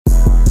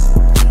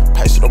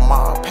the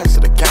mob, pass to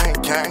the gang.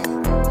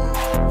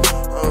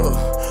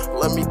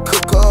 Let me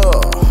cook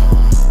up.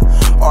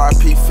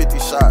 RIP 50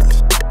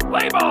 shots.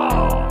 Play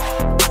ball.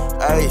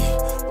 Hey,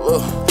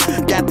 look.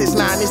 Got this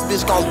 9, this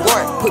bitch gon'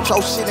 work. Put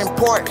your shit in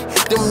port.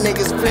 Them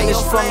niggas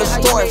finished from the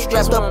store.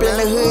 Strapped up in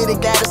the hood,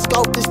 it got a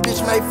scope. This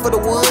bitch made for the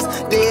woods.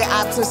 Dead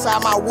ops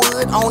inside my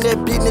wood. On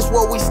that business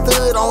where we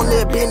stood. On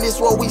that business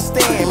where we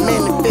stand.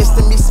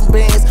 Manifesting me some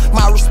bands.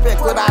 My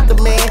respect without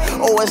demand.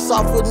 Always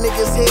off with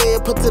niggas'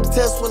 head. Put to the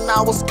test when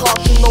I was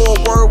caught. You know a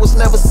word was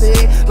never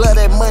said. Love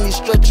that money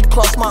stretch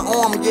across my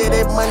arm. Yeah,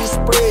 that money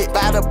spread.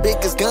 Buy the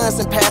biggest guns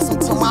and pass them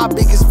to my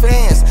biggest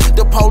fans.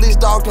 The police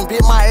dog can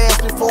beat my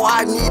ass before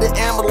I need an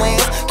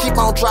ambulance. Keep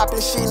on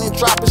dropping shit and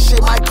dropping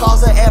shit might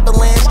cause an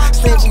avalanche.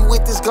 Stingy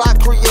with this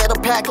Glock, create a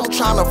pack, I'm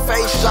tryna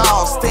face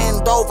y'all.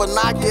 Stand over,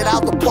 knock it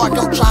out the park,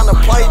 I'm tryna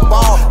play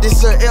ball.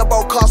 This an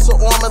elbow, cost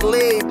an arm and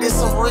leg, this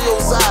some real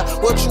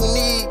side. What you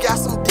need, got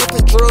some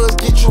different drugs,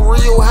 get you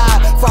real high.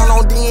 Phone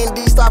on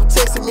D&D, stop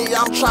texting me,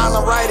 I'm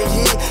tryna write a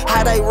hit.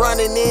 How they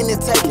running in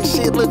and taking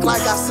shit, look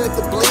like I sent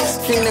the blitz.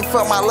 Feeling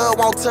for my love,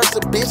 won't touch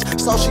the bitch,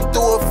 so she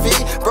threw a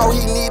fit. Bro,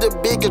 he need a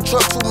bigger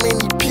truck, too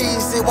many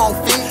peas, it won't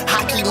fit.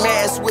 Hockey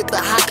mask with the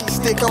hockey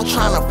stick, I'm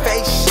tryna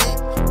face shit.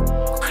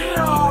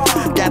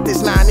 Got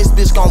this 9, this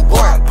bitch gon'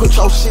 bark. Put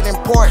your shit in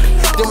port.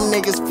 Them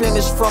niggas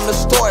finished from the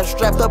store.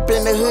 Strapped up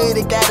in the hood,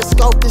 it got a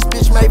scope. This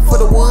bitch made for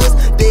the woods.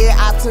 Dead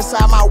ops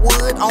inside my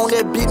wood. On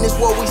that business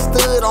where we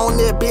stood. On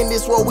that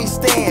business where we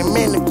stand.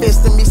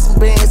 Manifesting me some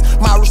bands.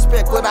 My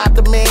respect without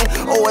demand.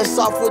 Always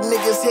off with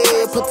niggas'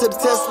 head. Put to the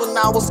test when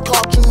I was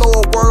caught. You know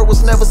a word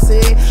was never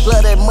said.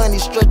 Love that money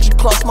stretch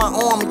across my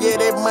arm.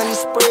 Yeah, that money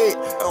spread.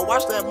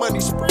 Watch that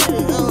money spread.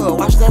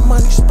 Watch that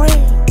money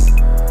spread.